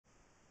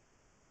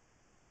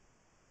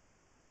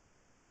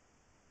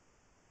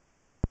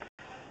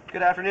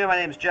Good afternoon, my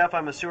name is Jeff.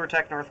 I'm a Sewer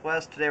Tech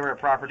Northwest. Today we're at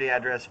property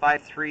address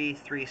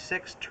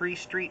 5336 Tree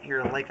Street here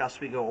in Lake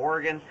Oswego,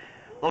 Oregon.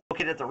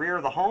 Located at the rear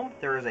of the home,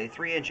 there is a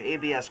 3-inch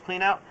ABS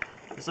cleanout.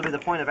 This will be the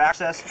point of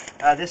access.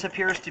 This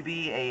appears to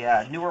be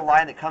a newer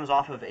line that comes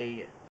off of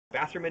a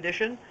bathroom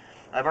addition.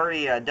 I've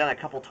already done a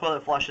couple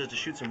toilet flushes to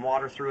shoot some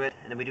water through it,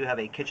 and then we do have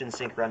a kitchen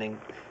sink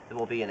running that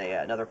will be in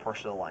another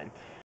portion of the line.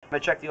 I'm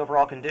going to check the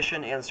overall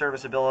condition and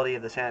serviceability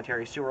of the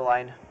sanitary sewer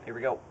line. Here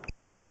we go.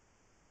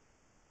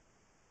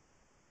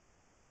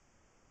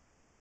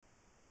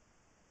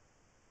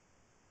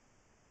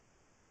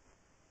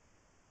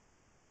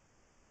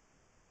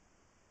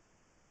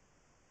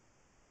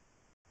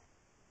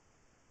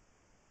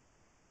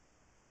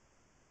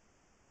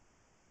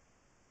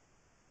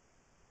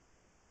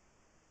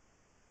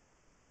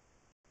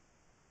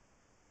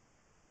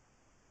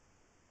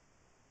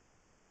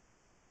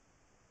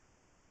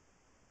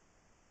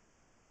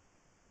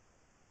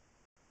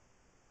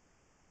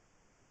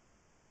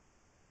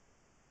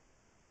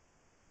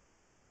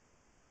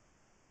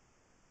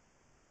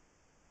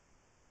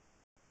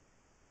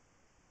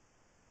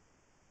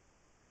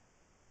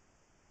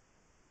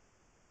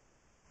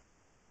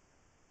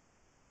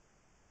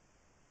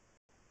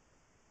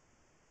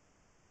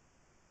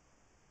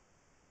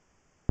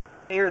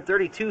 Here at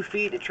 32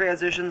 feet, it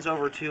transitions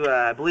over to,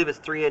 I believe it's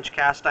 3-inch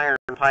cast iron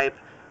pipe.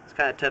 It's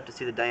kind of tough to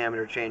see the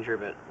diameter change here,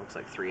 but it looks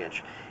like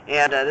 3-inch.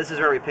 And this is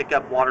where we pick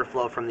up water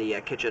flow from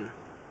the kitchen.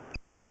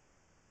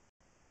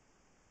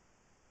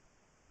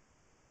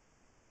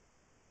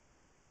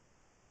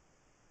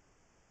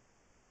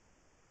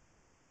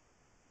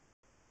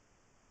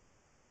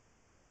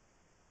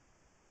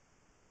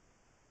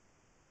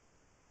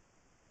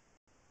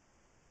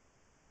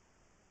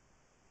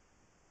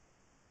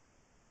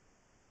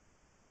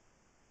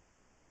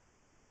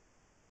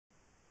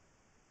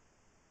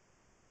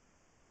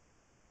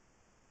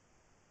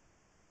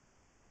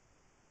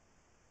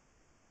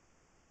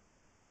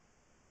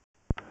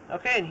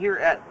 Okay, and here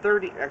at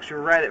 30, actually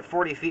we're right at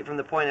 40 feet from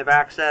the point of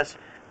access,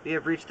 we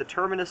have reached the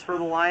terminus for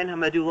the line. I'm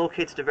going to do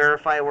locates to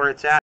verify where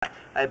it's at.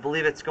 I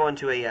believe it's going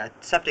to a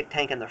septic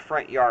tank in the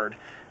front yard,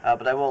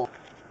 but I will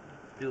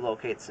do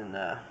locates and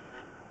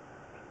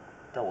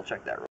double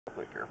check that real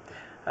quick here.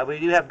 We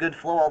do have good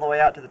flow all the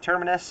way out to the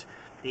terminus.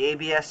 The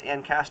ABS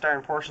and cast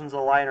iron portions of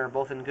the line are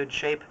both in good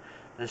shape.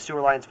 The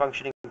sewer line is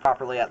functioning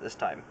properly at this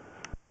time.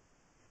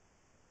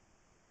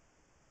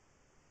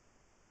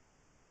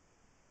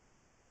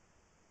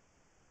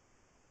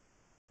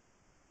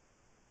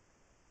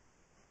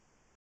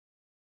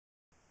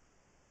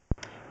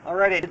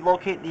 Alright, I did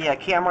locate the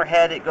camera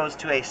head. It goes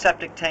to a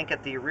septic tank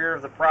at the rear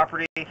of the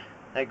property.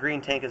 That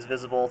green tank is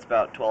visible. It's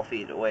about 12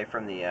 feet away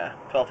from the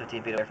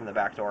 15 feet away from the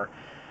back door.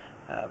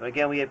 But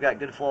again, we have got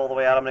good flow all the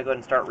way out. I'm going to go ahead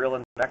and start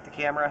reeling back the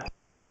camera.